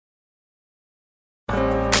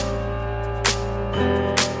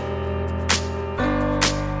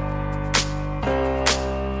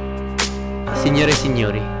Signore e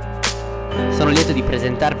signori, sono lieto di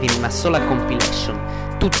presentarvi in una sola compilation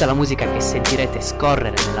tutta la musica che sentirete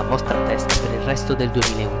scorrere nella vostra testa per il resto del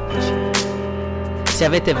 2011. Se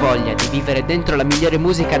avete voglia di vivere dentro la migliore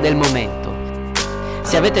musica del momento,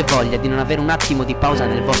 se avete voglia di non avere un attimo di pausa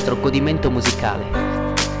nel vostro godimento musicale,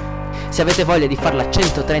 se avete voglia di farla a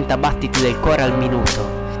 130 battiti del cuore al minuto,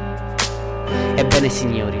 ebbene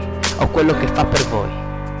signori, ho quello che fa per voi.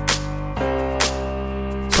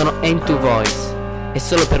 Sono N2 Voice e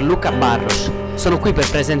solo per Luca Barros sono qui per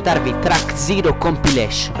presentarvi Track Zero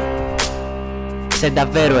Compilation. Se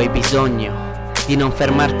davvero hai bisogno di non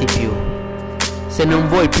fermarti più, se non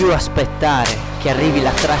vuoi più aspettare che arrivi la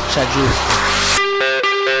traccia giusta,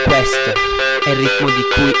 questo è il ritmo di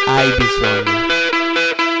cui hai bisogno.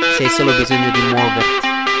 Se hai solo bisogno di muoverti,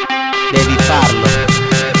 devi farlo,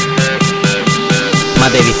 ma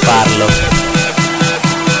devi farlo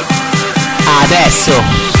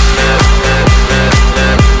adesso.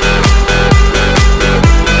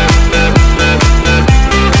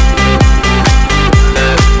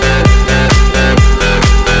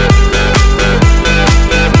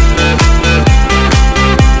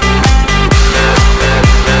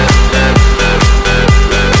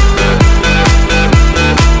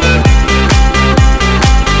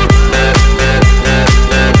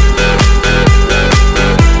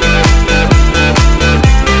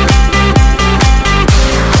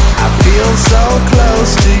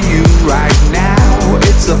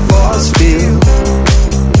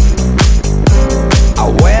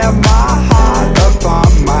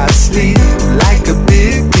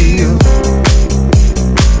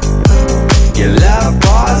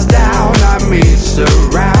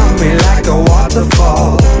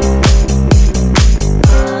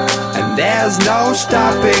 There's no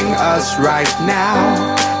stopping us right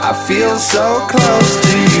now. I feel so close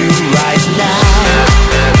to you right now.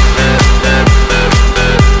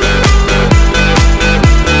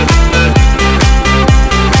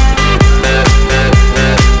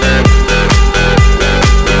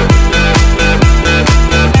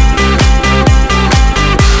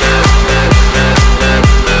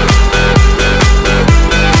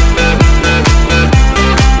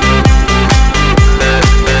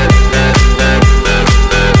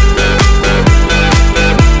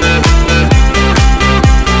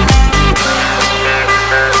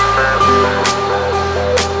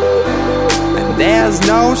 There's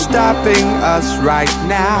no stopping us right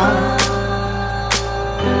now.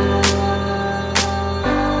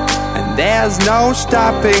 And there's no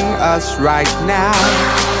stopping us right now.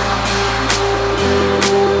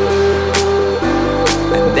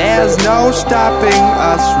 And there's no stopping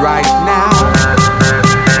us right now.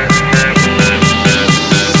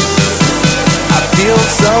 I feel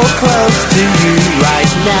so close to you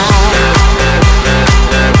right now.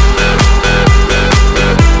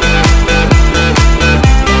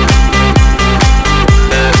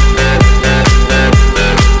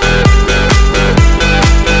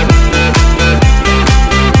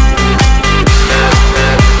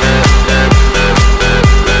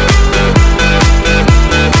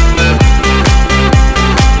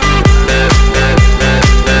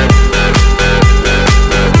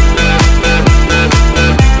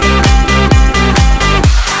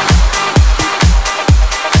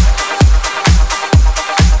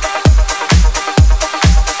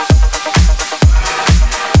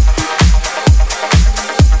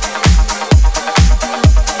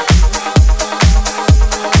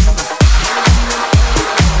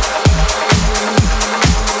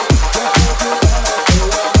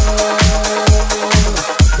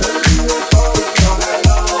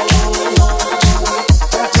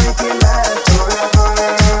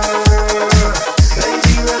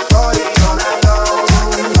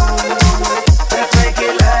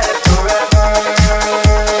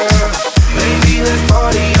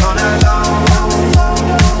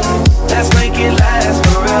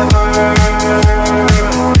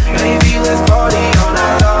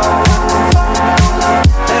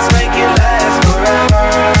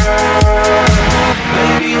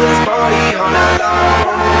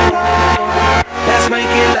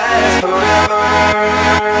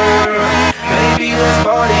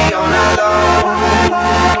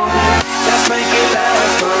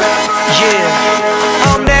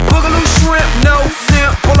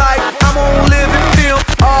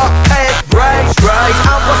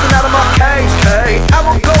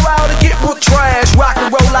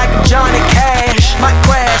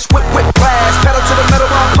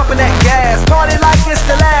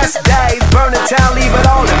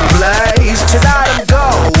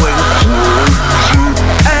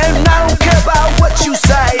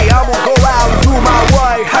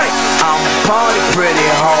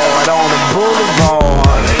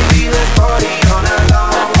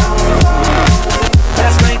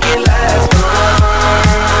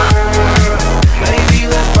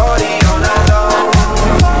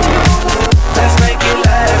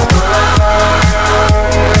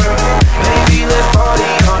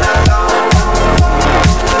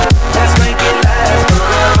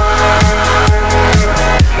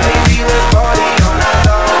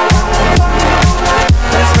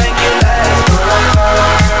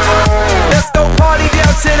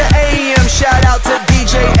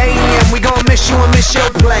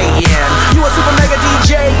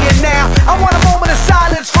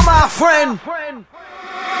 Now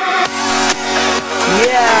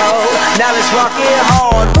let's rock it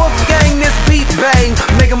hard. Wolfgang, this beat bang.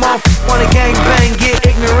 Make them all wanna gang bang. Get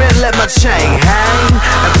ignorant, let my chain hang.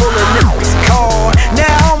 And pull a nipple's card.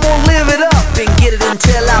 Now I'm gonna live it up and get it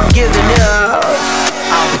until I'm giving up.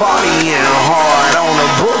 I'm partying hard on the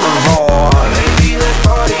boulevard. Baby, let's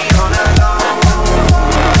party all night long.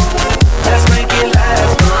 Let's make it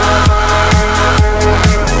last forever.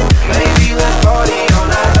 Baby, let's party all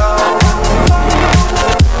night long.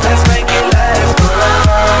 Let's make it last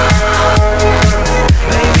forever.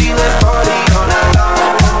 Baby, let's party all night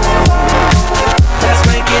long. Let's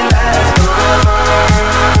make it last forever.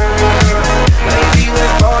 Baby,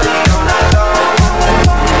 let's party all night long.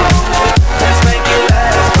 Let's make it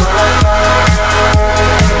last forever.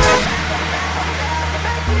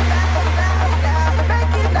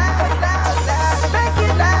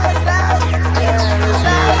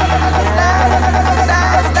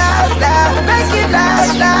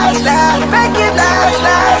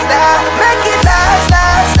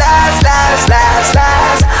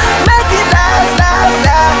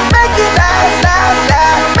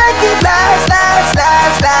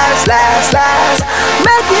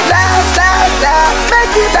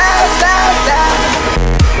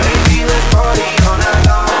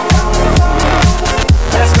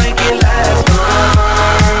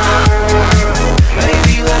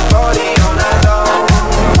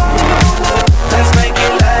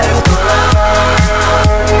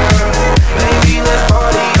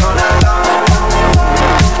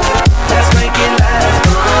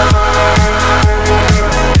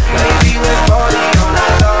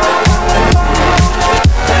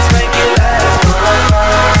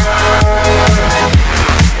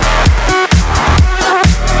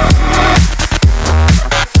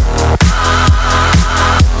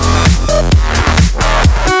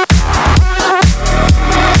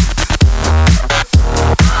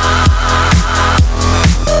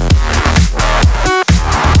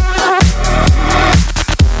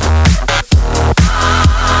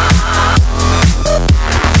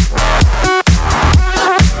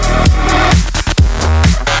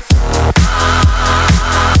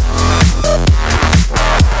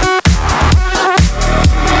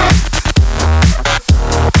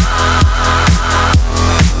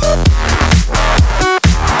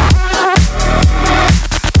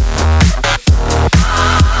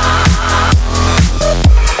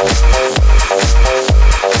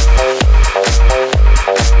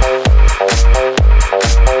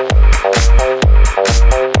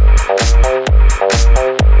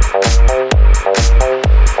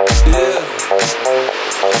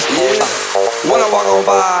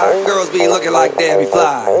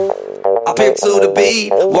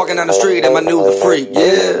 Walking down the street and my new the freak,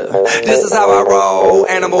 yeah. This is how I roll,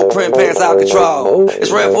 animal print pants out control. It's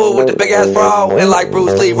Red Bull with the big ass bra, and like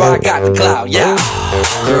Bruce Lee, I got the clout, yeah.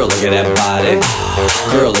 Girl, look at that body.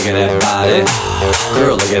 Girl, look at that body.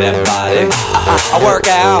 Girl, look at that body. I work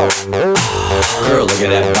out. Girl, look at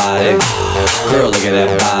that body. Girl, look at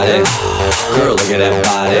that body. Girl, look at that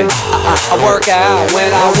body. I work out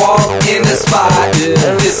when I walk in the spot.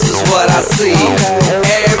 This is what I see.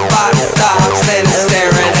 Everybody stops and is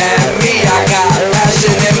staring at me. I got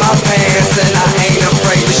passion in my pants and I ain't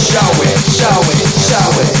afraid to show it. Show it, show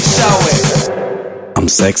it, show it. I'm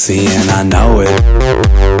sexy and I know it.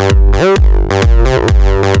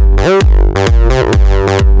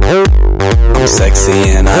 I'm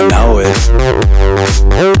sexy and I know it.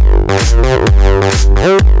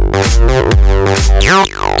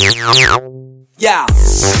 Yeah,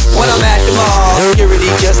 when I'm at the mall, security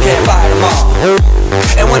just can't fight them all.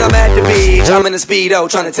 And when I'm at the beach, I'm in a Speedo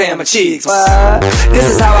trying to tan my cheeks. What? This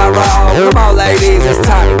is how I roll. Come on, ladies, it's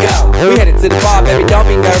time to go. We headed to the bar, baby, don't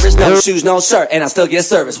be nervous. No shoes, no shirt, and I still get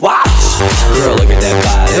service. Watch. Girl, look at that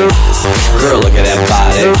body. Girl, look at that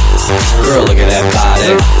body. Girl, look at that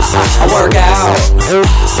body. I work out. Girl,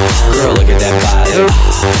 look at that body.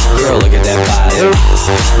 Girl, look at that body.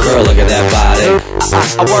 Girl, look at that body.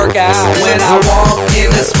 I work out when I walk in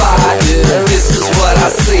the spot. This is what I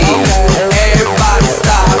see. Everybody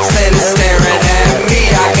stops and is staring at me.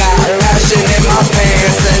 I got passion in my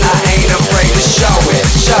pants and I ain't afraid to show it.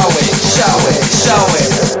 Show it, show it, show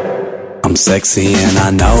it. I'm sexy and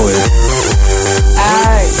I know it.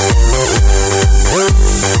 Aye.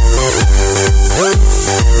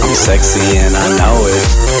 I'm sexy and I know it.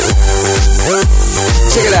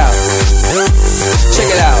 Check it out. Check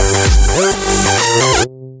it out.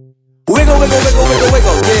 Wiggle, wiggle, wiggle, wiggle,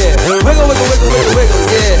 wiggle, yeah. Wiggle, wiggle, wiggle, wiggle, wiggle,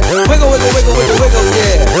 yeah. Wiggle, wiggle, wiggle, wiggle, wiggle,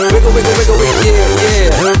 yeah. Wiggle, wiggle, wiggle, wiggle, yeah,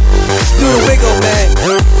 yeah. Do the wiggle, man.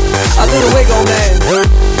 I do the wiggle, man.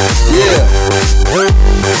 Yeah.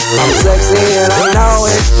 I'm sexy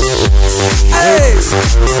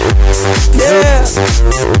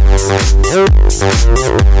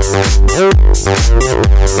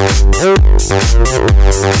look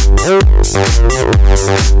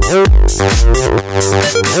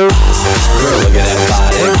at that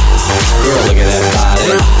body. Girl, look at that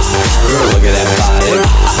body. Girl, look at that body.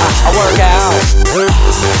 I work out. Girl,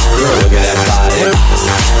 look at that body.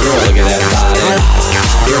 Girl, look at that body.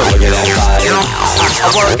 Girl, look at that body. I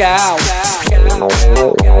work out.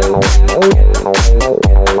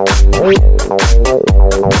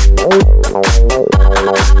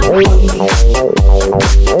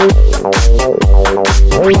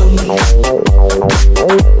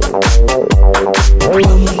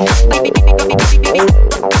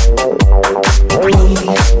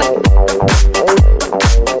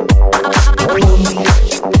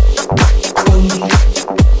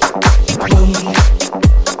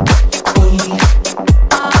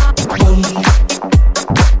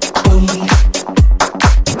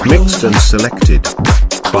 Mixed and selected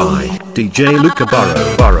by DJ Luca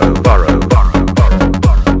Burrow.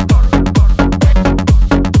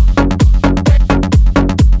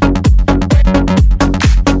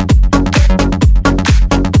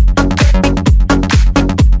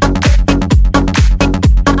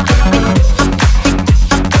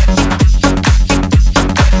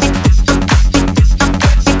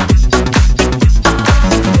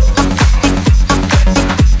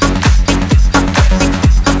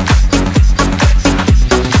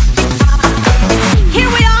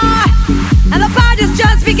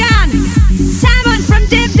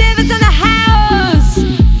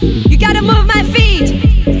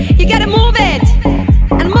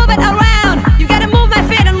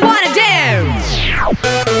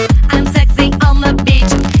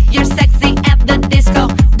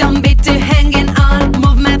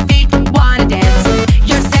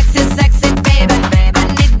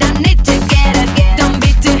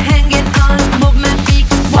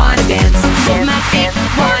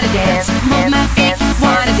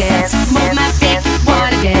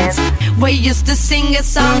 We used to sing a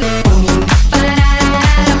song.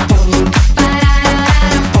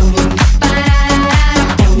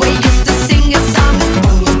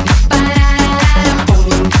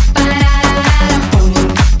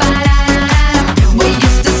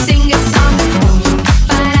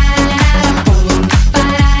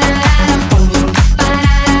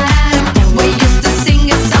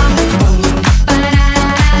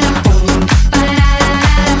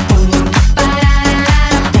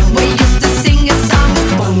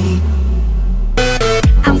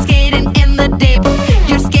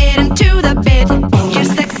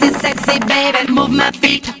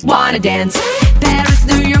 Wanna dance? Paris,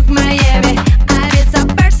 New York, Miami, Ibiza,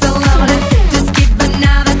 Barcelona. Just give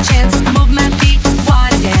another chance. Move my feet,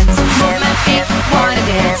 wanna dance. Move my feet, wanna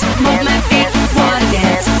dance. Move my feet, wanna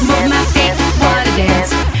dance. Move my feet, wanna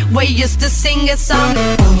dance. We used to sing a song.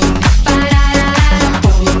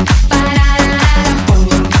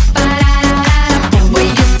 We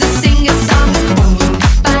used to sing a song.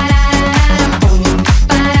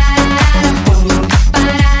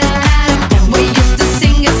 We used to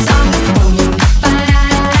sing a song.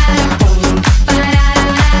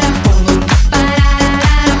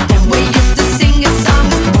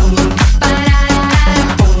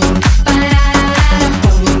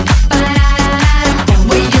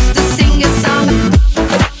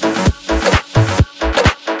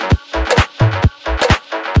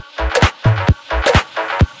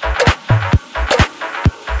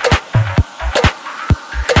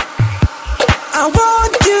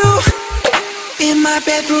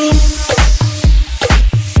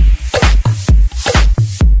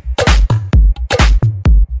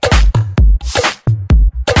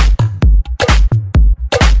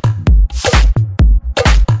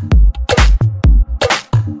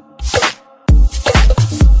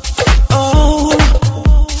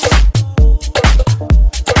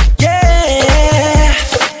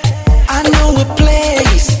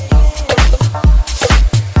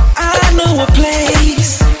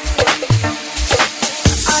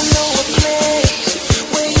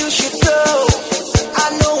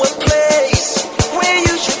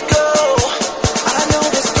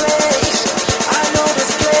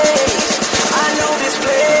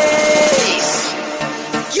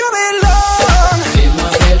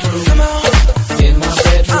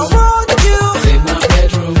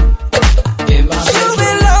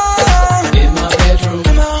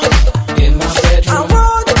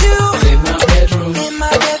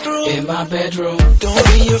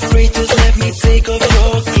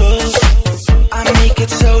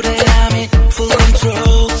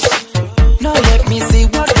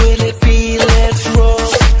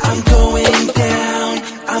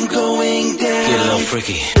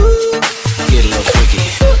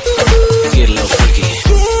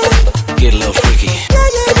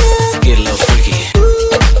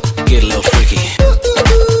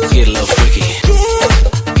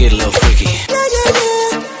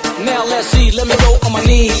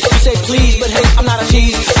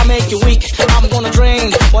 make you weak. I'm gonna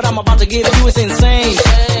drain. What I'm about to give you is insane.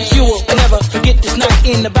 You will never forget this night.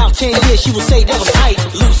 In about 10 years, you will say that was tight.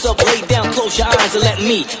 Loose up, lay down, close your eyes and let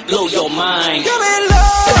me blow your mind. Come in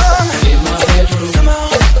love. In my bedroom. Come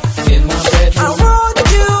on. In my bedroom. I want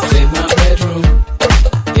you. In my bedroom.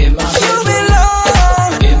 In my bedroom. You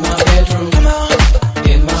belong. In my bedroom. Come on.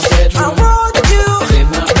 In my bedroom. I want you. In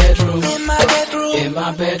my bedroom. In my bedroom. In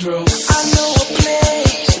my bedroom. I know a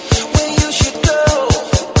place where you should go.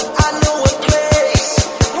 I know a place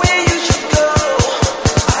where you should go.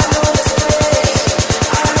 I know this place.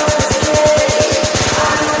 I know this place.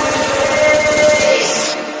 I know this place.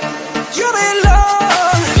 You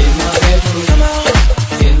belong. In my bedroom. Come on.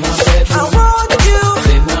 In my bedroom. I want you.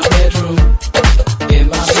 In my bedroom. In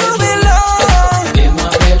my You bedroom. belong. In my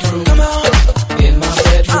bedroom. Come on. In my I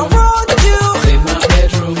bedroom. want you. In my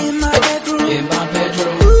bedroom. In my bedroom. In my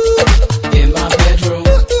bedroom. In my bedroom.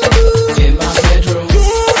 In my bedroom.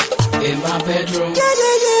 Yeah. In my bedroom. Yeah,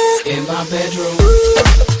 yeah, yeah. In my bedroom.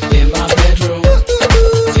 In my bedroom.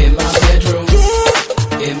 In my bedroom.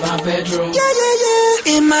 Yeah. In my bedroom. Yeah, yeah,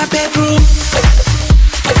 yeah. In my bedroom.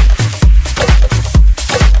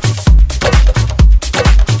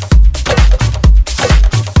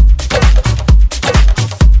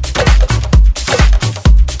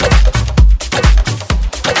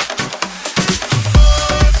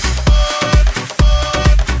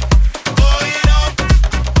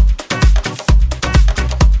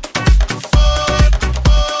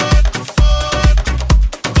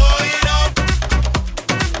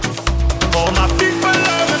 All my people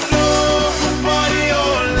love and love, party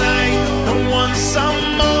all night. Don't want some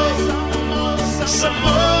more, some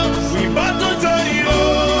more. We bout to turn it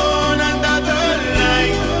on another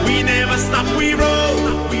night. We never stop, we roll,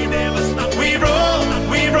 we never stop, we roll,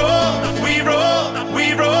 we roll, we roll, we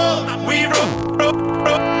roll, we roll.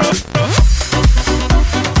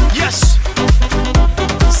 Yes,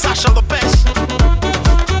 Sasha the best.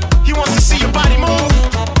 He wants to see your body move.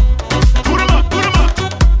 Put him up, put him up.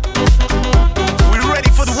 We're ready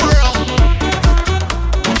for the world.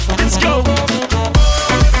 Let's go.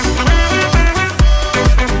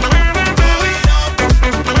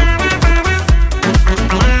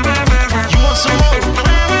 You want some more?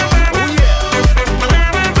 Oh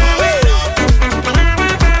yeah.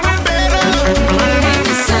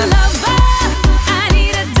 Mr. Lover, I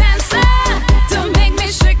need a dancer to make me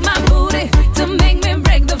shake my booty, to make me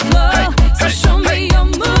break the floor. So show me your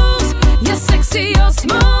moves, you're sexy, you're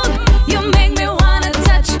smooth, you make me wanna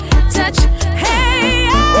touch, touch. Hey,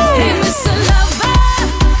 hey, Mr. Lover,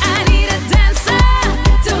 I need a dancer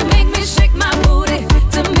to make me shake my booty,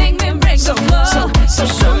 to make me break the floor. So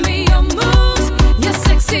show me your moves, you're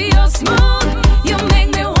sexy, you're smooth, you make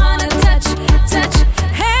me wanna touch, touch.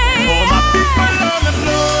 Hey. All my people love and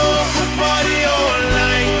love, party all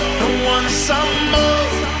night. Don't want some more,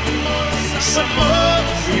 some more.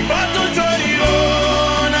 We bout to turn it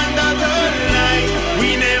on another night. We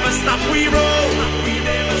never stop, we roll, we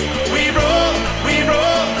never stop, we roll, we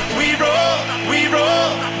roll, we roll, we roll,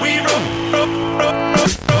 we roll.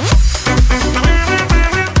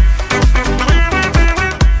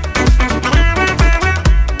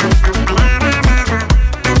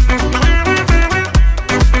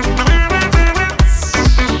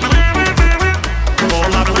 All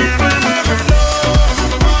my people love and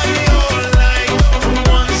love, party all night.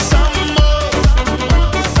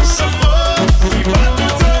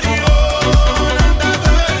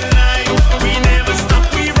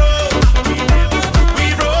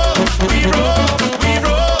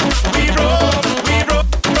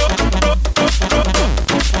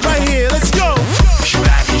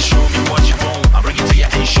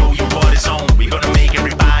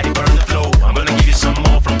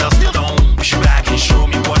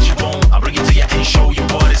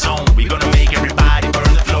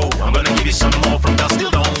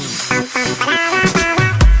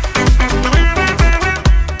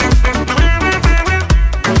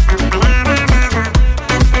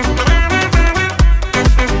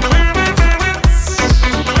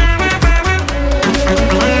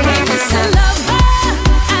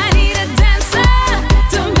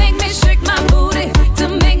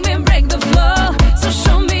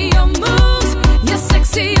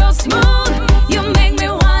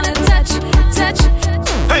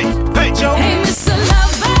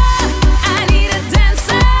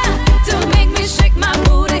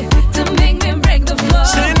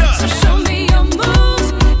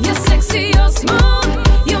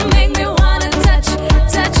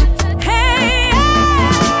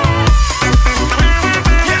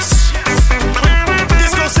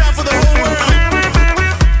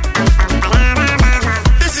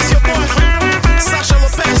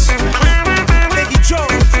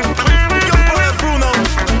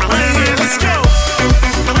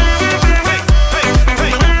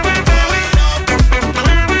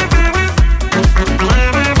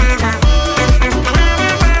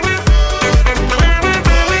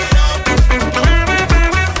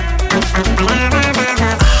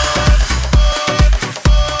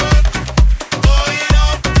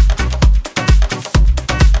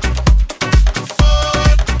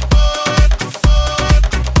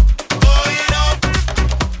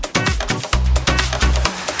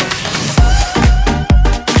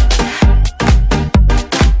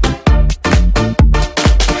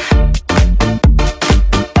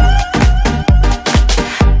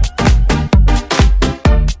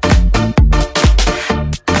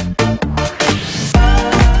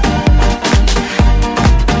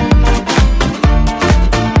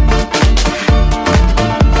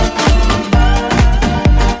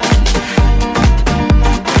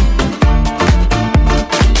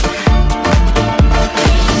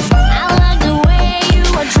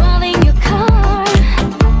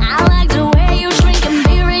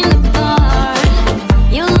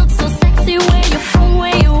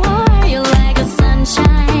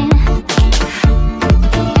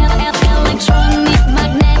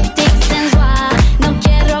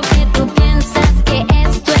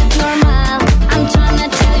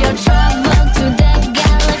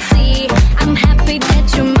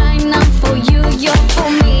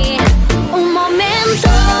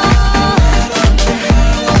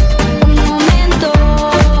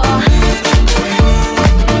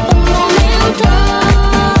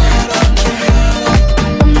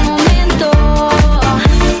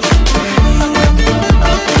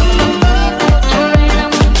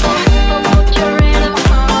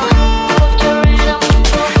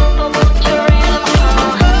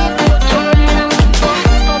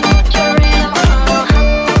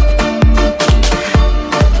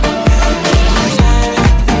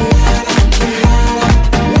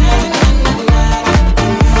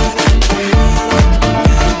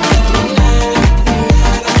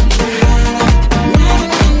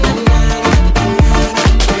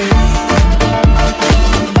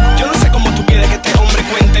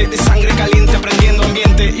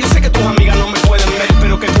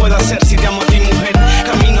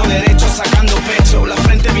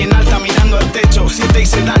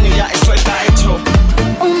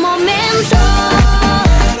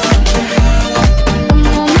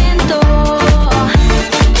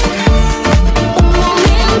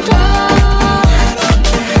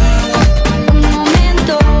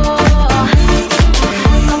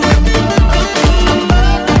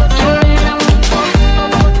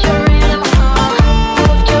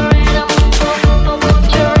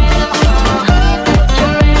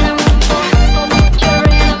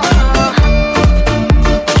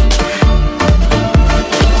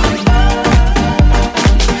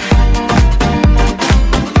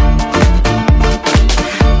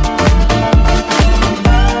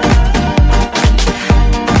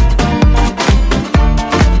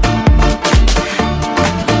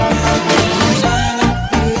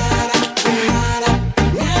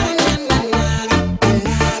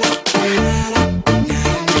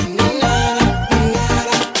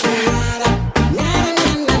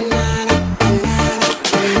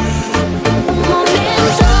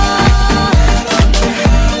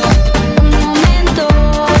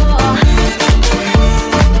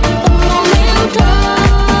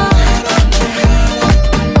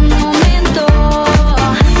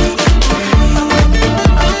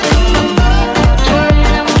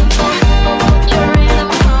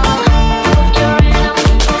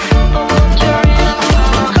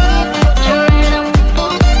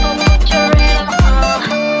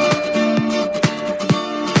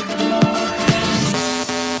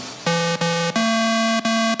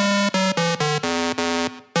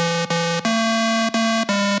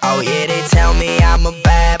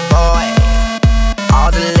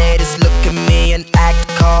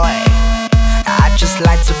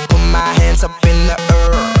 like to put my hands up in the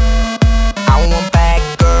air. I want bad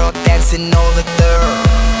girl dancing all the dirt.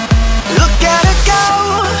 Look at her go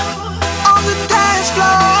on the dance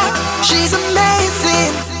floor. She's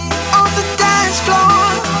amazing on the dance floor.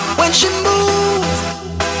 When she moves,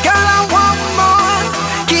 girl, I want more.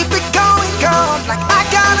 Keep it going, girl, like I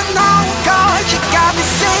gotta know, girl. You got me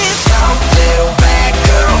saying, go, little bad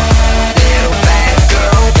girl, little bad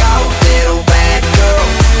girl, go, little bad girl,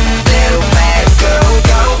 little bad girl,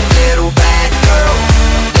 go, little bad girl,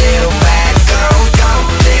 little bad girl, go,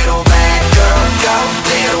 little bad girl, go,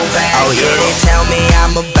 little bad girl. Oh yeah, they tell me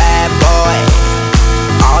I'm a bad boy.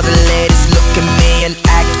 All the ladies look at me and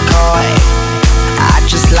act coy. I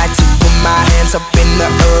just like to put my hands up in the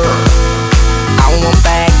air. I want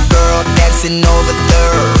bad girl dancing over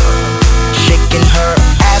there, shaking her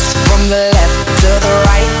ass from the left to the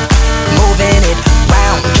right, moving it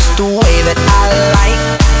round just the way that I like.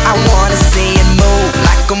 I wanna see it move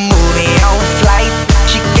like a movie on flight.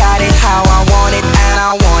 She got it how I want it, and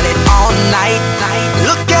I want it all night.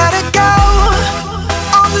 Look at her go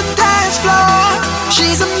on the dance floor.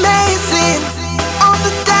 She's amazing on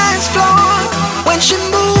the dance floor. When she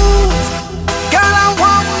moves, girl, I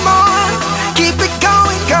want more. Keep it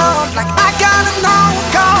going, girl, like I gotta know,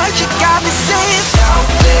 girl. You got me saying, go,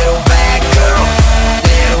 little bad girl,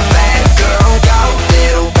 little bad girl, go,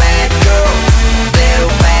 little bad girl,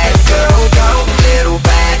 little bad girl, go, little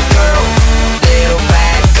bad girl, little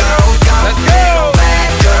bad girl, go, little bad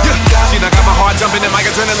girl, go. She done got my heart jumping and my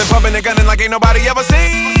adrenaline pumping and gunning like ain't nobody ever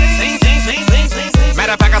seen.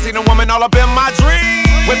 Matter of fact, I seen a woman all up in my dreams.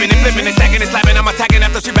 Whipping and flipping and stacking and slapping. I'm attacking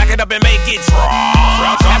after she back it up and make it drop.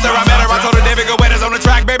 After I met her, I told her David Guetta's on the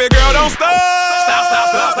track. Baby girl, don't stop.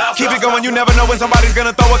 Keep it going, you never know when somebody's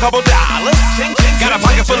gonna throw a couple dollars. Got a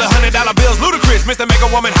pocket full of $100 bills. Ludacris, Mr. Make a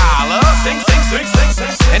Woman Holler.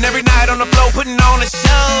 And every night on the floor, putting on a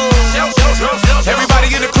show.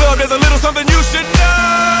 Everybody in the club, there's a little something you should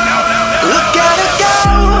know. Look at her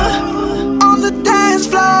go on the dance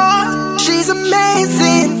floor. She's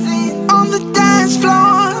amazing on the dance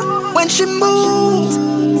floor. When she moves,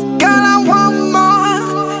 girl, I want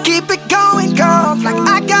more. Keep it going, girl, like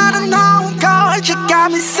I gotta know, girl. You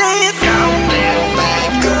got me saying, go, little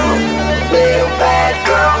bad girl, little bad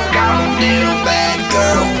girl, go, little bad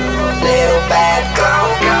girl, little bad girl,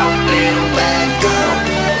 go, little bad girl,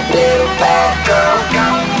 little bad girl, go,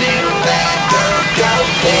 little bad girl, go,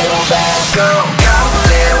 little bad girl, go,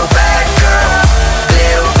 little bad girl,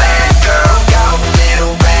 little bad girl, go,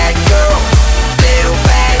 little bad girl, little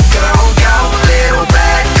bad girl, go, little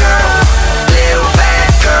bad girl, little bad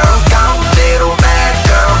girl, go, little bad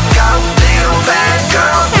girl, go, little bad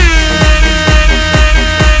girl.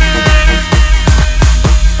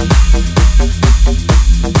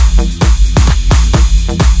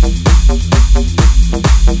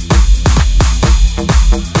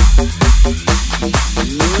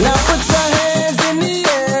 Now put your hands in the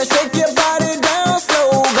air, shake your body down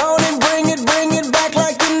slow. Go on and bring it back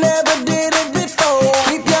like you never did it before.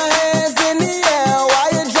 Keep your hands in the air while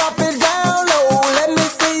you drop it down low. Let me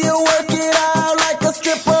see you work it out like a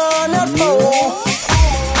stripper on a pole.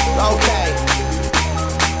 Okay.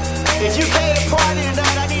 If you came to party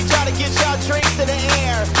tonight, I need y'all to get y'all drinks in the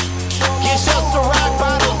air. Get your Ciroc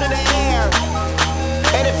bottles in the air.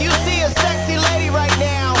 And if you see a sexy lady right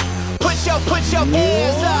now, put your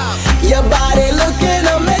hands up. Your body looking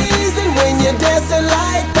amazing when you're dancing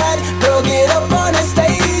like that. Girl, get up on the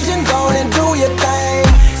stage and go on and do your thing.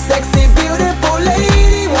 Sexy, beautiful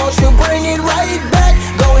lady, won't you bring it right back?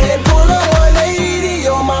 Go ahead, pull a 180,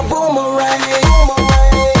 you're my boomerang.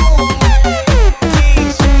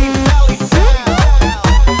 DJ Felly Sound.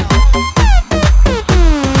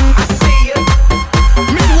 I see ya.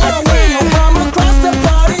 When you come across the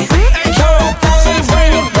party, girl,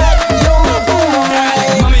 bring it back, you're my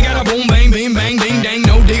boomerang. Mommy got a boom, bang, bing, bang, ding, dang,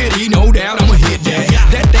 no diggity, no doubt, I'ma hit that.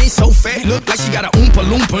 That thing so fat, look like she got a oompa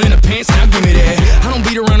loompa in her pants, now give me that. I don't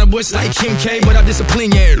beat around the bush like Kim K, but I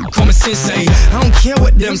discipline, yeah, call me sensei. I don't care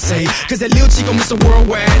what them say, cause that little chico Mr.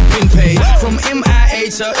 Worldwide been paid. From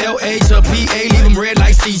MIA to LA to PA, leave them red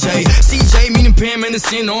like CJ. CJ meaning Pam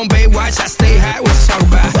Anderson on Baywatch, I stay high, what you talk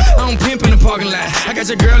about? I don't pimp in the parking lot, I got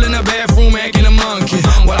your girl in the bathroom acting a monkey.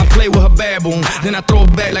 While I play with her baboon, then I throw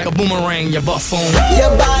it back like a boomerang, your buffoon.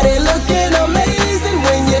 Your body looking amazing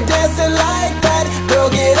when you're dancing like that. Girl,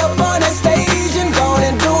 get up on the stage and go on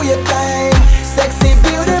and do your thing. Sexy,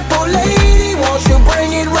 beautiful lady, won't you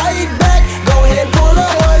bring it right back? Go ahead, pull a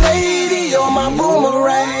 180, you're my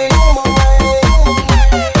boomerang.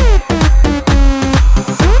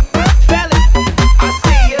 Fellas, I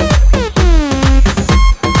see ya.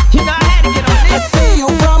 You know I had to get on I this. see you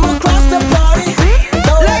from across the party.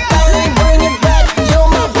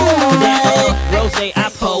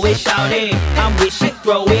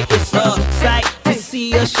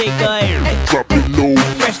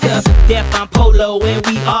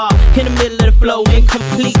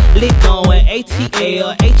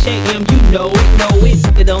 ATL, HAM, you know it.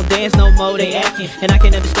 They don't dance no more, they acting. And I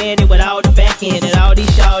can understand it with all the back end. And all these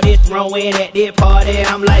shawties throwing at their party.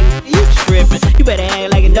 I'm like, you tripping. You better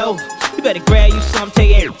act like you know. You better grab you some,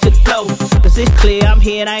 take it to the flow. Cause it's clear I'm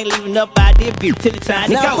here and I ain't leaving up out there till the time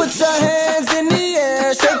to go. Now put your hands in the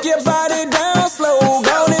air, shake your body down slow.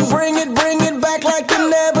 Go on and bring it back like you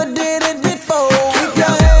never did it before. Keep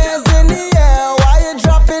your hands in the air while you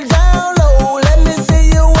drop it down low. Let me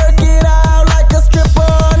see you work it out like a stripper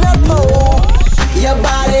on a pole. Your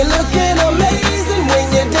body looking amazing when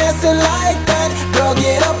you're dancing like that. Girl,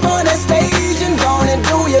 get up on that stage and go on and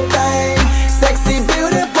do your thing. Sexy,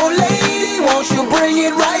 beautiful lady, won't you bring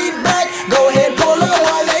it right back? Go ahead, pull up,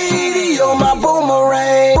 my lady, you're my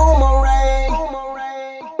boomerang.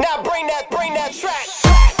 Now bring that track.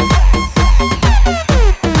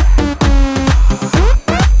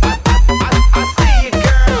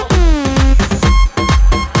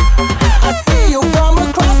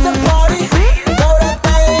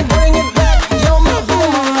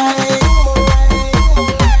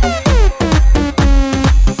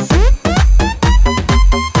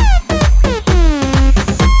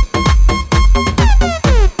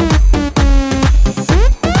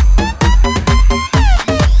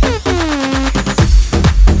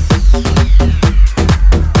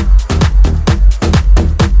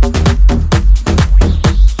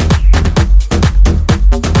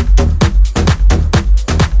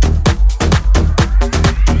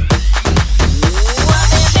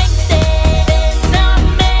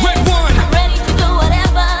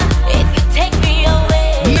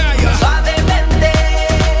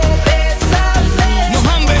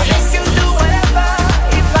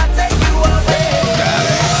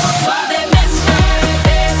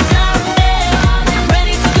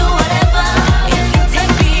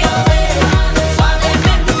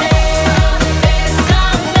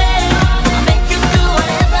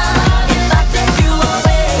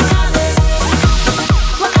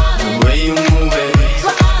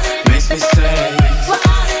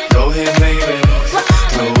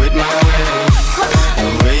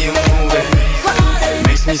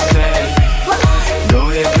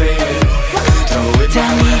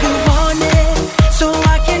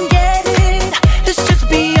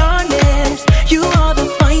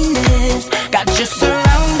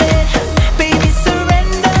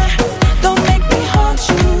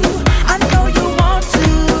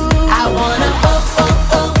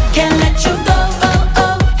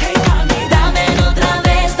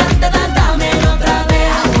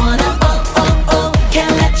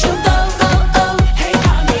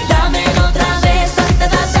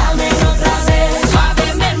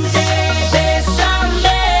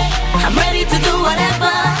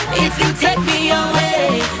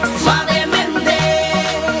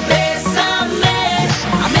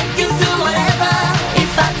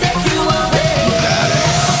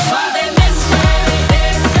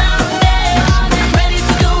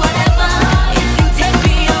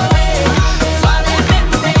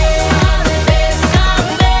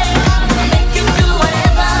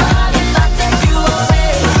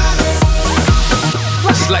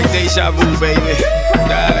 Deja vu, baby.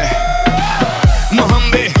 Dale.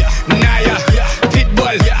 Mohammed, Naya,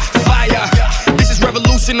 Pitbull, fire. This is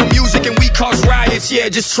revolution of music and we cause riots. Yeah,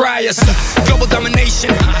 just try us. Global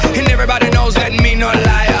domination, and everybody knows that me no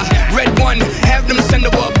liar. Red one, have them send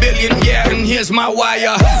over $1 billion. Yeah, and here's my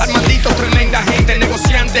wire. Armandito, tremenda gente,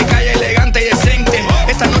 negociante, calle elegante y decente.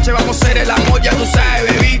 Esta noche vamos a hacer el amor, ya tú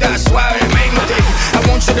sabes, bebida suavemente. I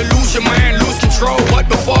want you to lose your mind, lose control, but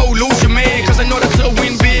before you lose your man, cause I know that to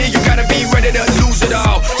win big, you gotta be ready to lose it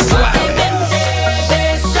all.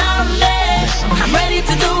 I'm ready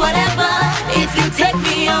to do whatever if you take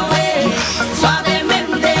me away.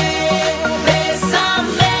 Suavemente,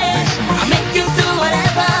 bésame. I'll make you do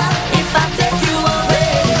whatever if I take you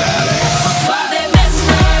away.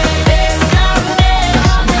 Suavemente, bésame.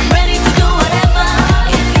 I'm ready to do whatever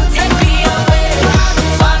if you take me away.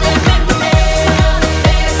 Suavemente,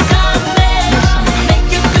 bésame. I'll make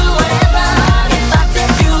you do whatever if I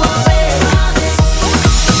take you away.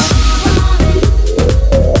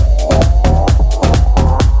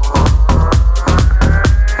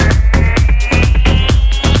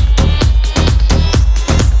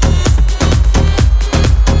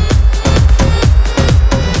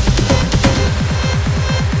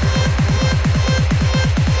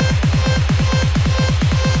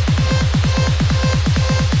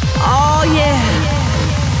 Oh yeah.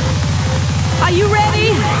 Are you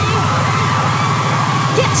ready?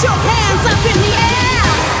 Get your hands up in the air.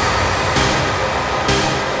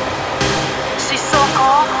 Sissoko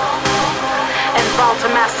and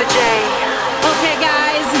Baltimore Master J. Okay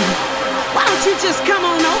guys. don't you just come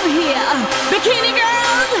on over here? Bikini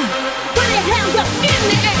girls, put your hands up in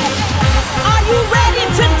the air. Are you ready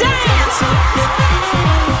to dance?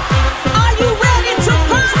 Are you ready to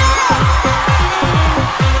party?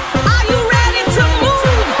 Are you ready to move?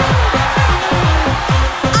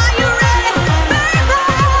 Are you ready, baby?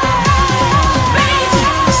 Beat,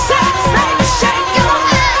 sex, baby, shake your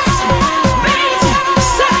ass. Beat,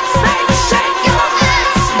 sex, baby, shake your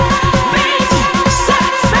ass. Beat,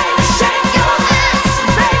 sex, baby, shake your ass.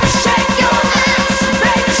 Baby, shake your ass.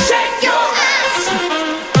 Baby, shake your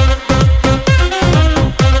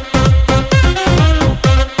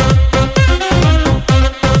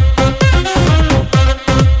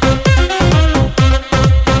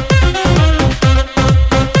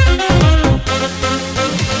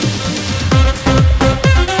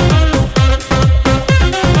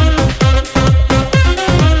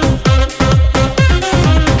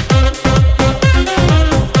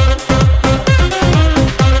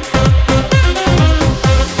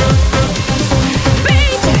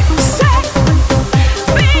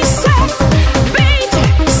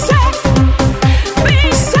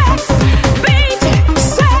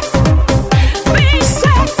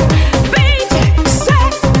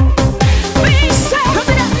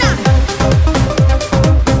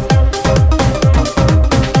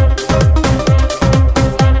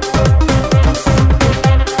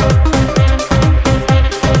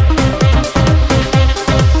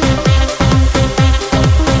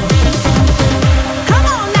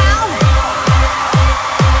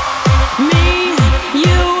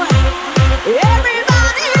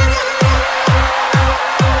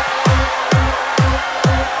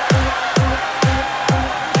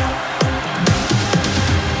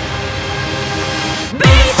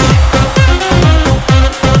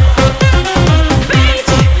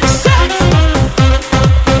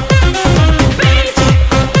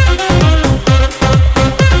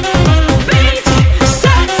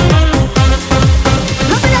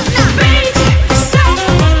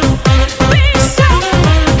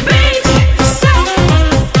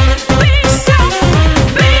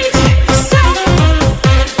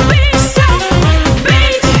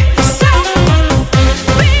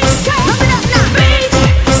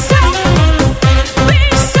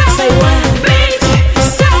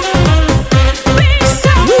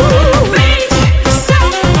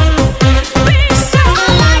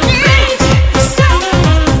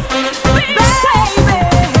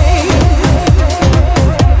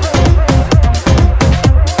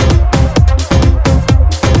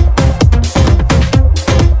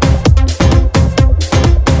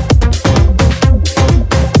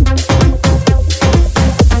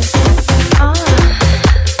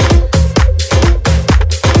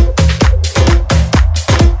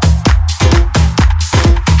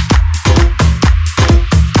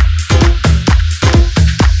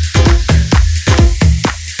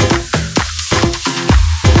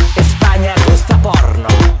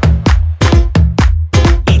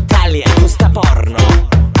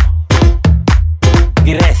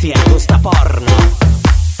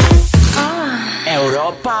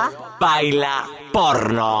baila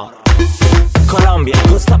porno. Colombia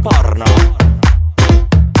gusta porno.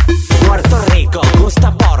 Puerto Rico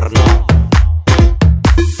gusta porno.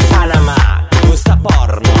 Panamá gusta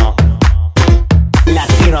porno.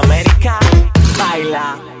 Latinoamérica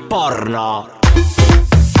baila porno.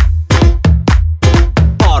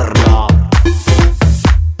 Porno.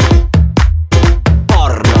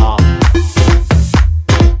 Porno.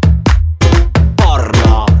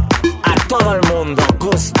 Porno. A todo el mundo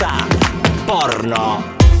gusta porno.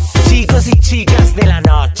 Chicos y chicas de la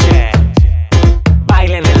noche,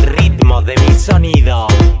 bailen el ritmo de mi sonido.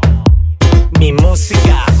 Mi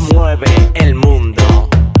música mueve el mundo.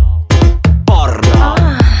 Porno.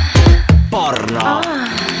 Porno.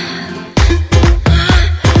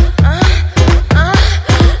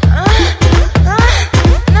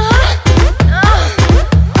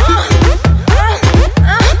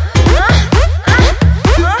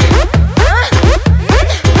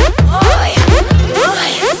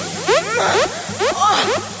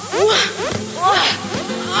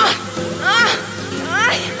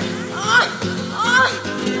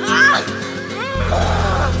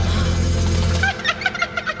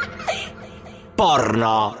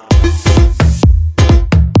 Porno.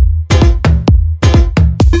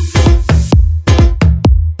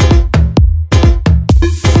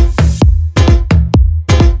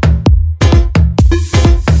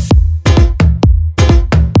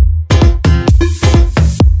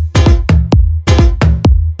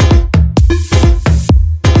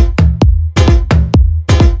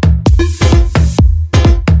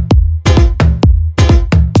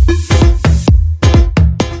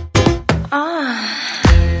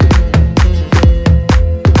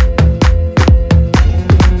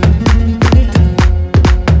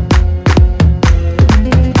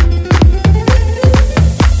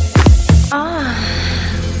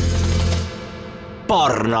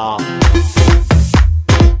 porno.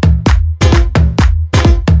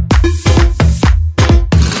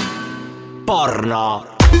 Porno.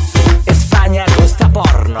 España gusta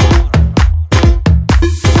porno.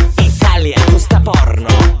 Italia gusta porno.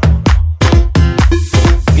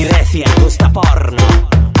 Grecia gusta porno.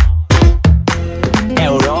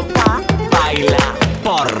 Europa baila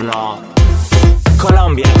porno.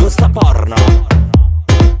 Colombia gusta porno.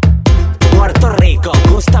 Puerto Rico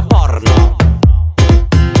gusta porno.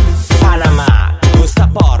 Panamá gusta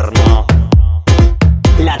porno.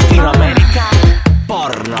 Latinoamérica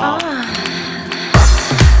porno.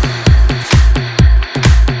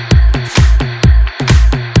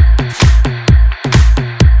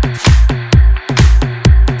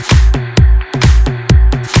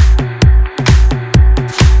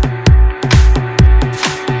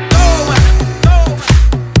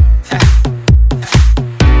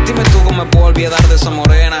 Dime tú cómo me puedo olvidar de esa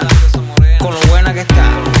morena, con lo buena que está.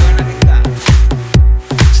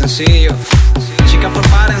 Sencillo, chicas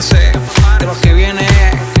prepárense, que lo que viene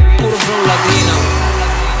es puro flow latino.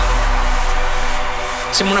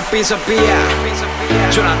 Hacemos una pizza pía,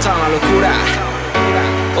 Jonathan la locura.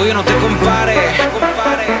 Oye, no te compares,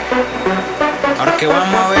 ahora que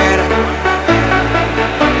vamos a ver.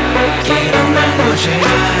 Quiero una noche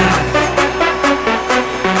más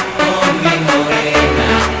con mi morena,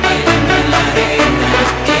 bailando en la arena.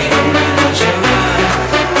 Quiero una noche más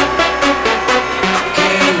que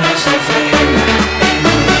no se frena, el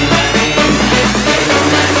mundo en la arena. Quiero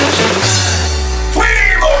una noche más.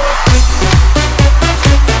 ¡Fuimos!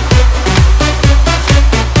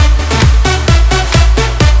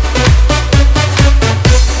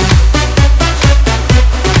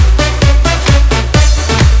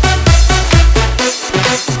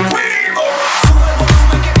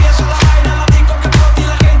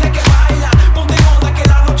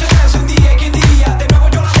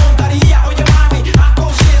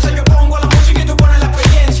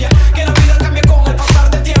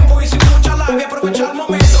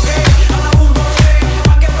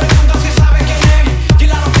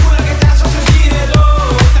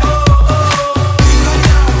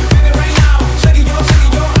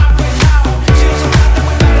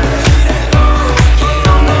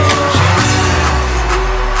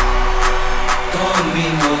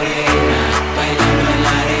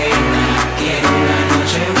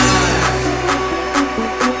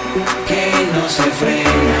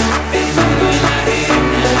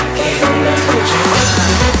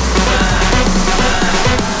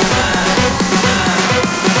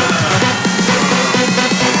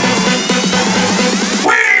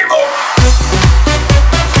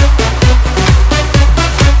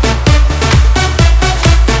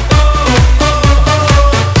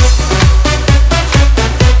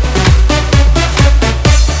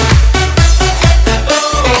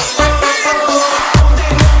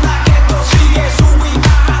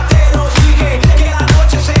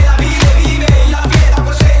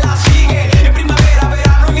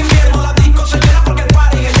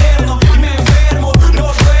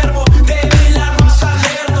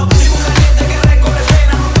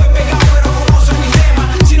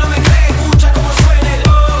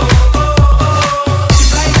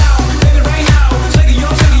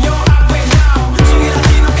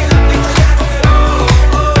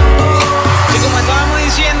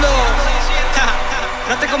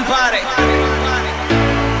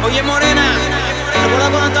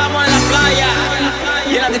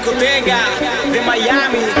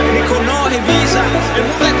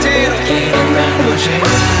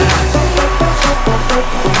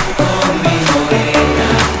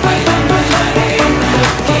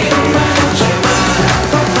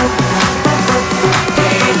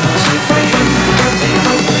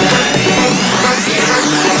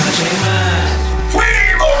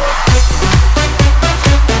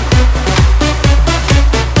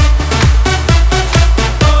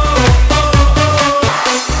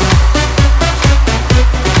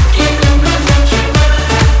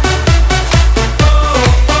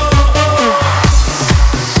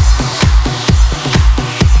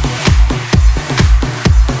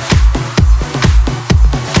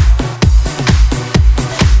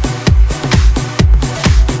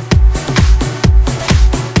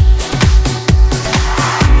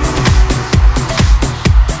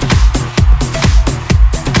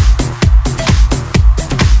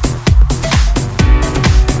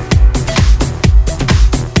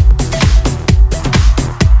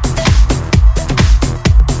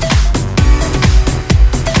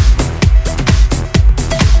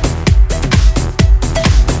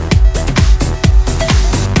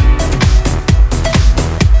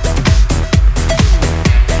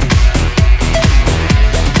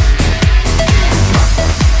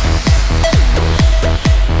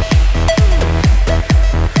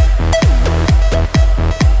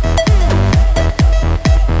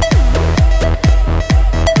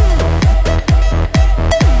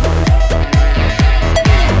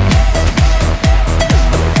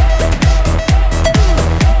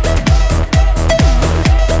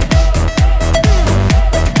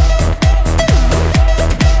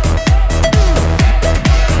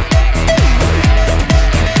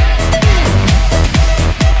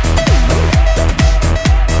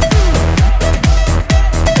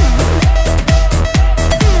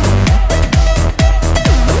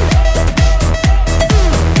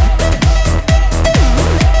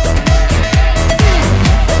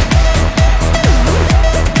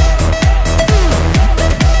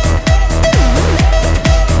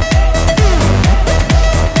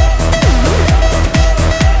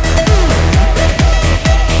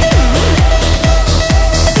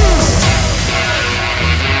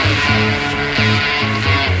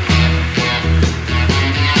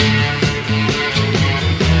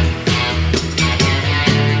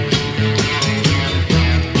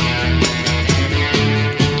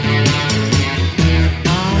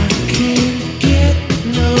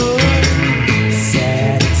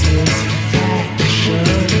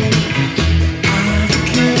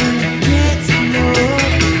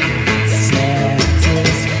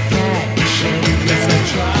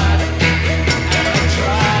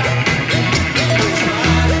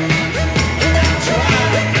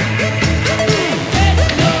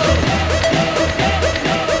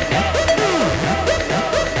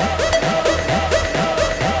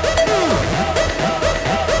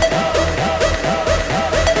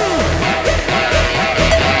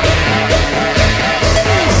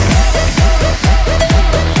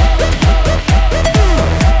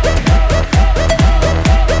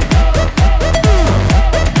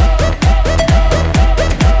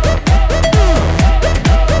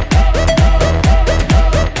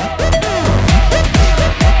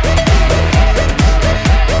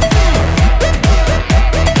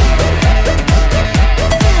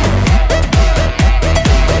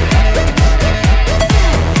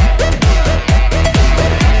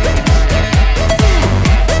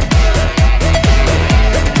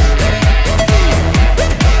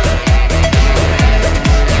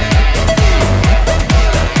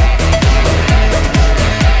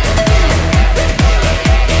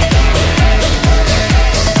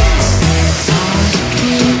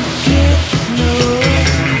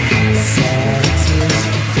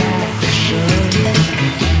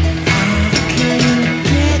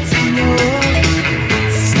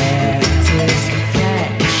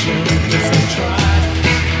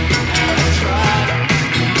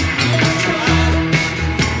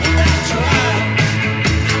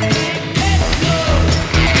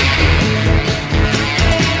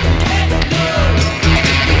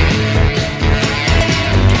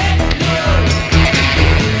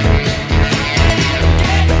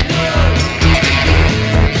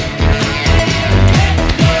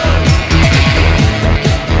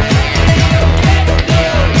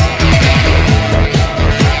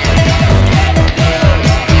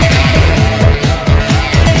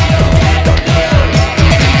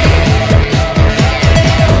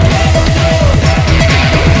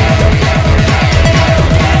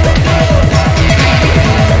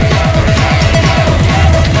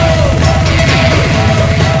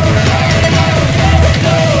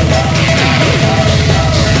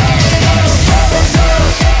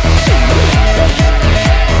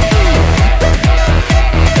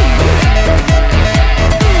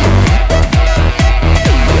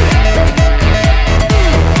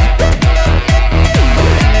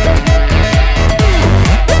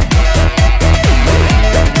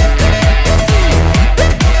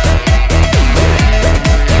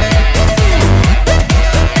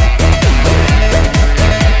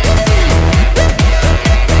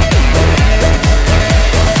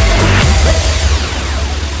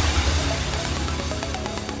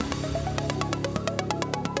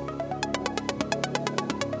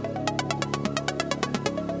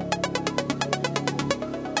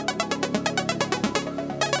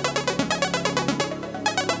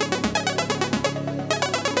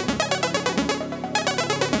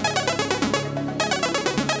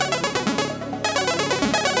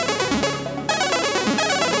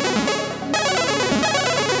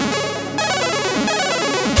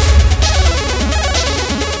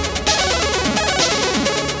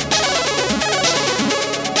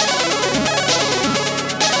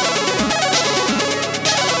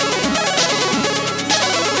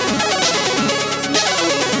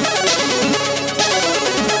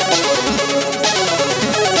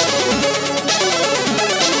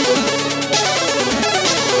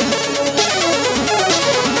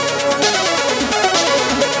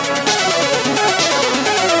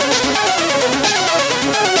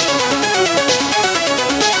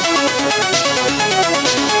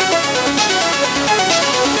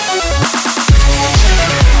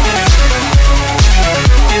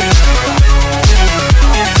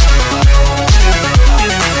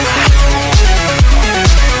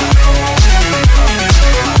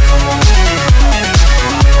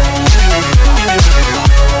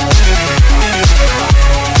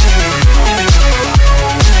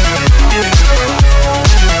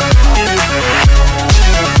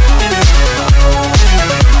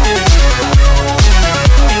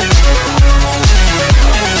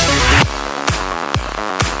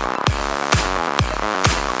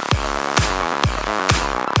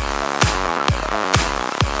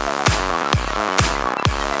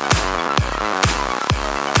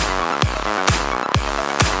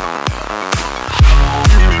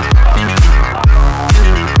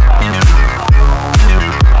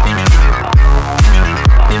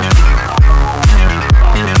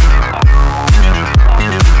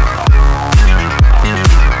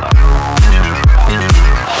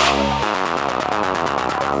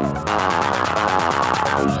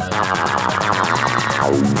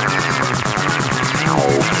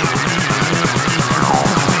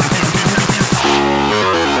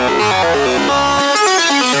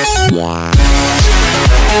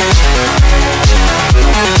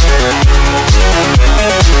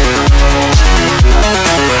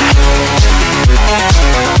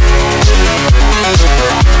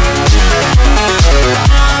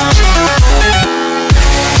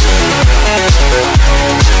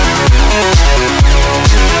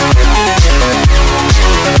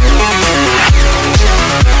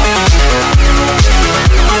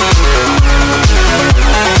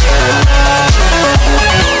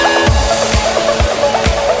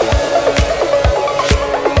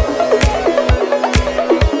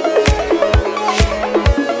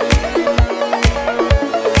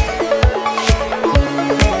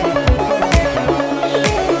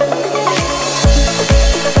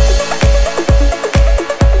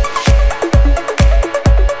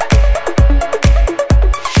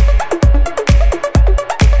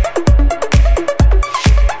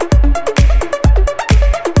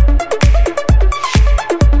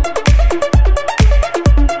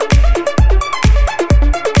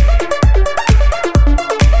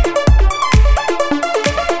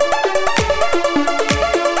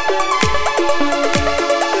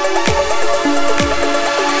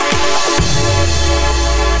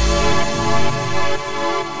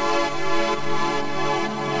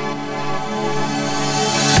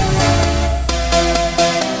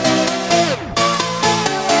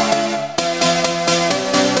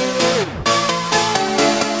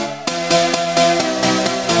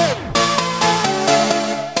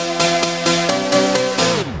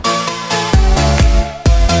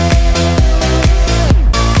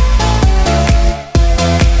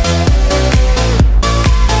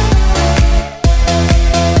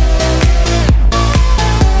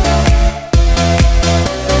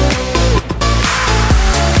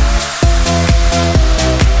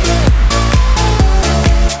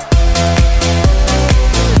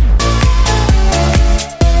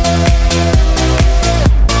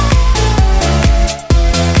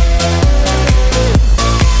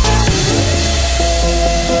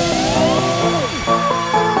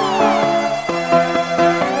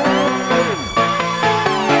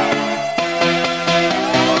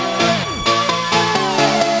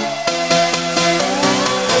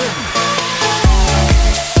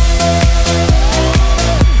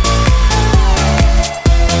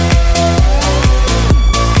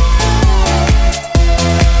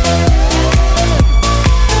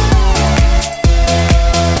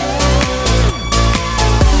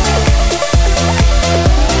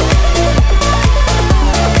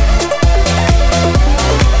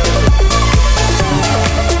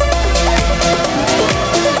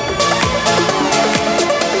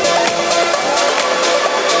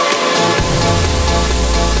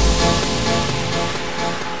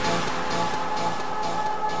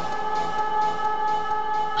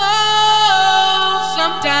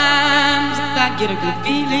 get a good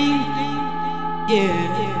feeling, yeah.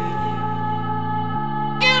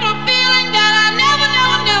 Get a feeling that I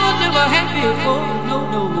never had before.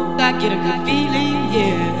 No, I get a good feeling,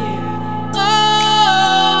 yeah.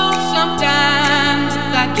 Oh, sometimes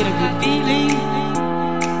I get a good feeling,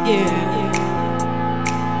 yeah.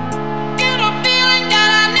 Get a feeling that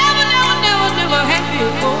I never had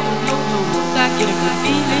before. No, I get a good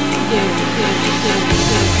feeling, yeah.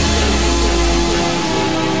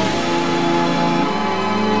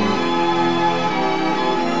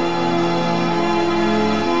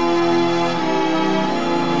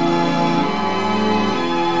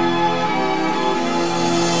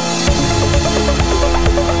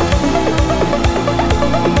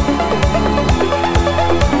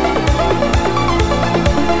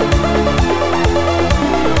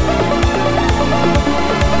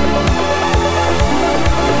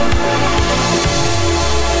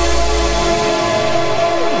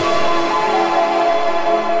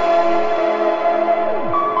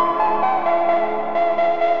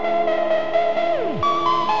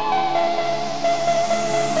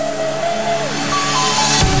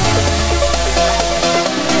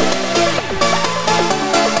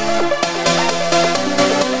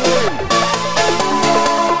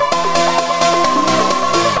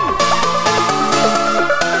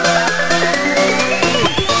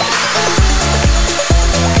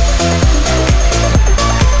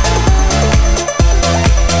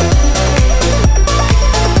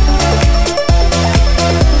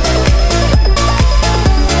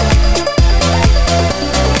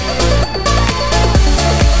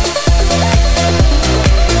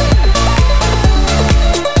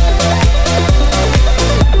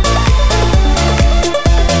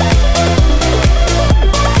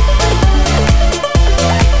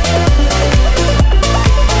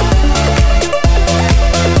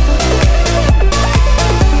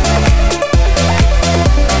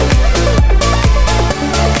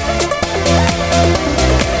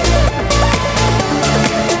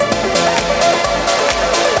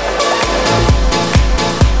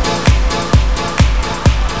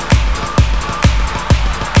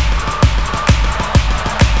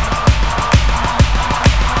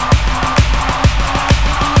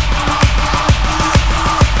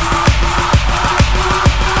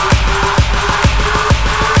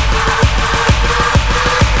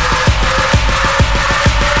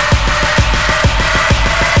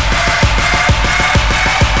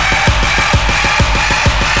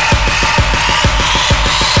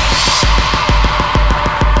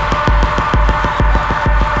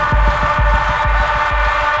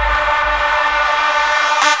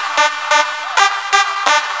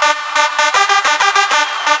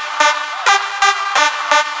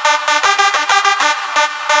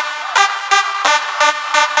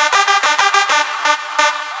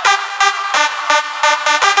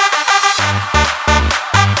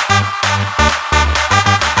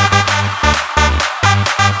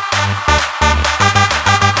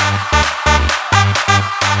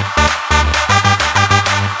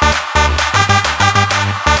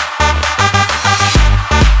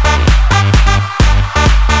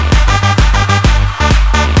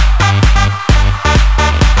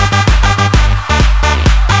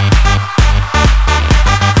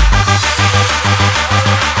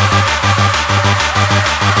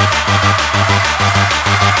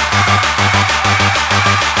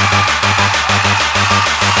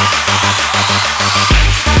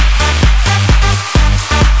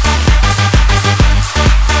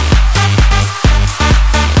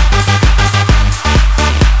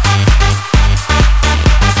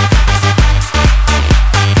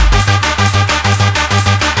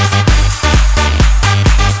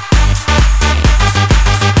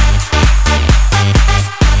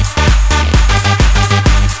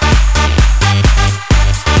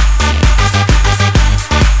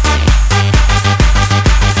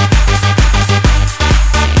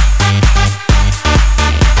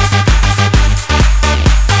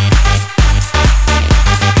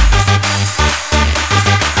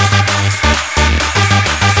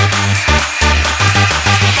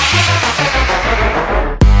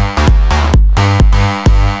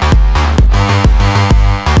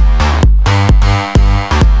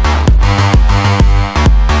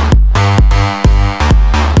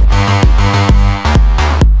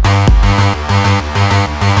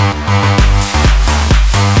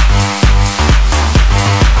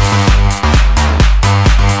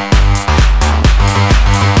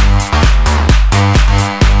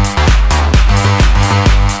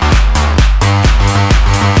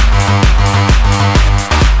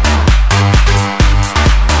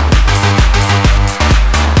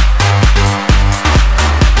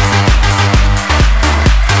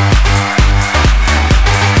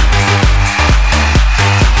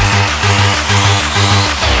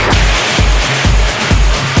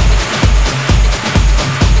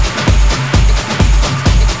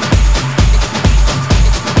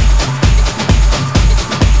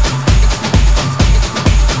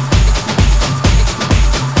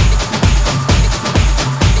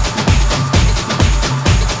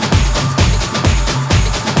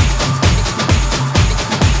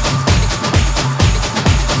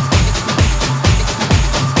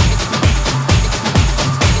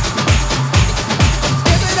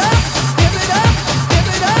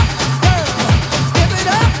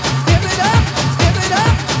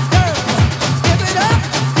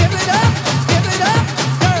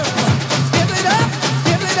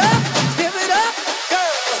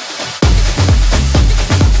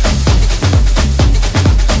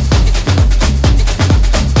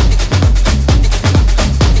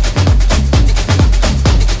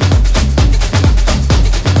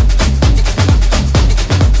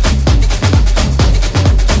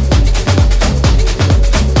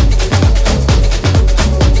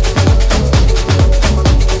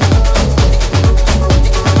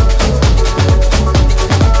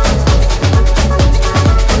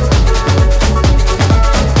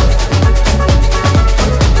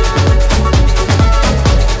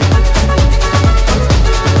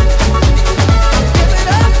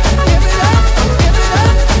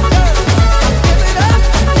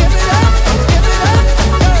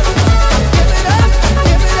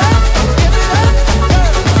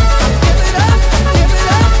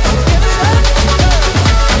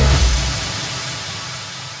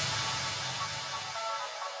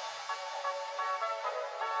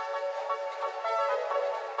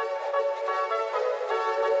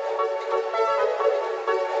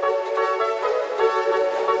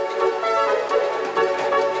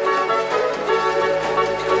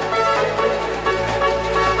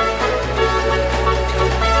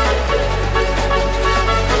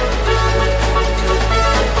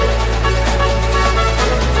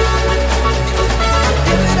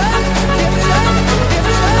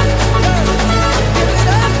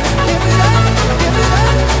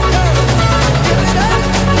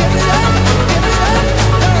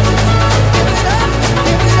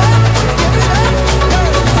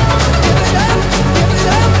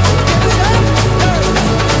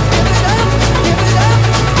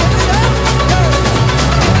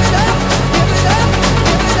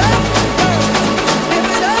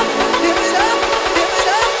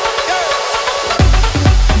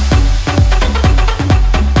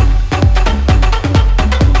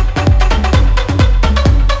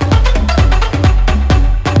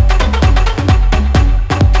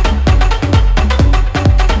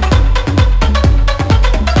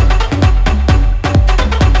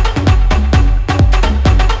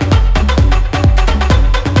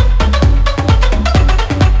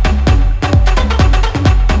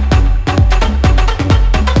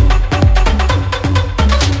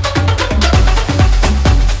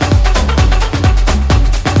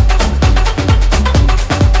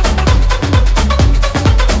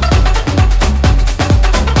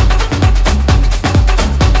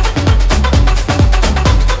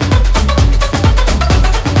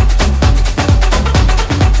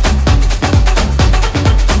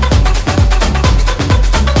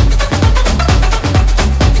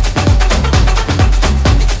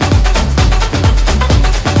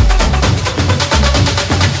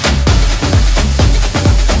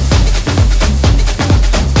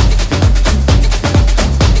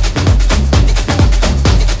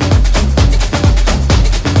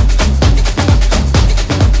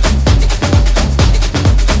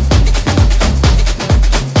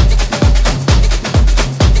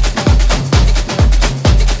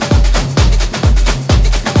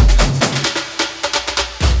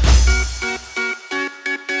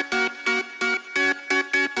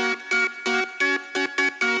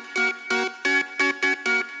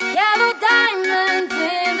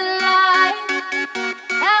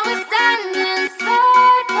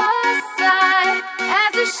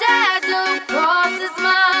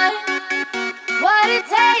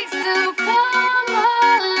 takes to come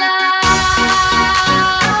alive.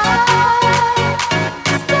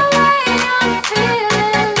 It's the way I'm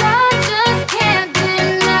feeling, I just can't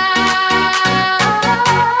deny.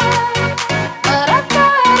 But I've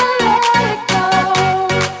gotta let it go.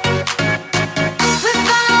 We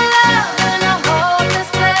found love in a hopeless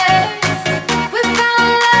place. We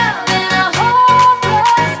found love in a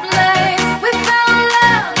hopeless place. We found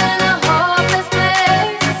love in a hopeless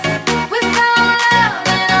place. We found love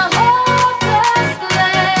in a hopeless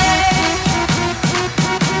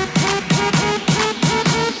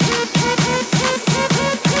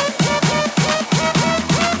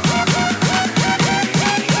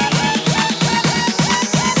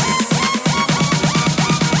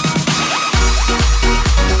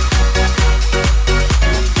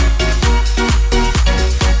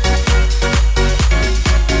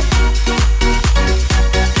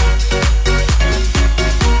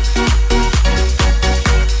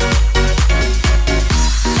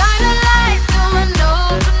shine a light through an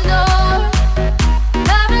open door.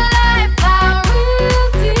 Love and life, how we'll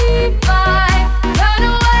define. Turn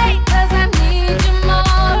away 'cause I need you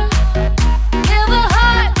more. Feel the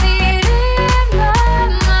heartbeat in my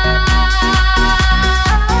mind.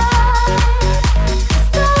 It's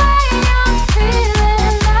the way I'm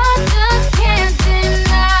feeling, I just can't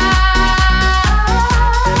deny.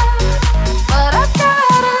 But I've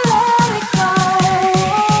gotta let it go.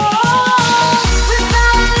 We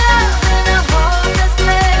found love in a hopeless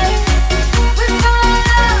place. We found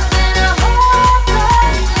love in a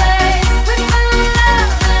hopeless place. We found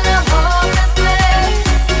love in a hopeless place.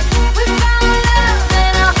 We found love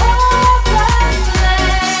in a hopeless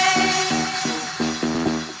place.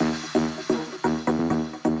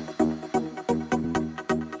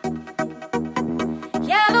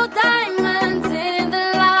 Yellow diamonds in the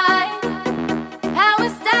light. How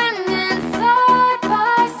we're standing side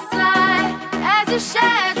by side as you shake.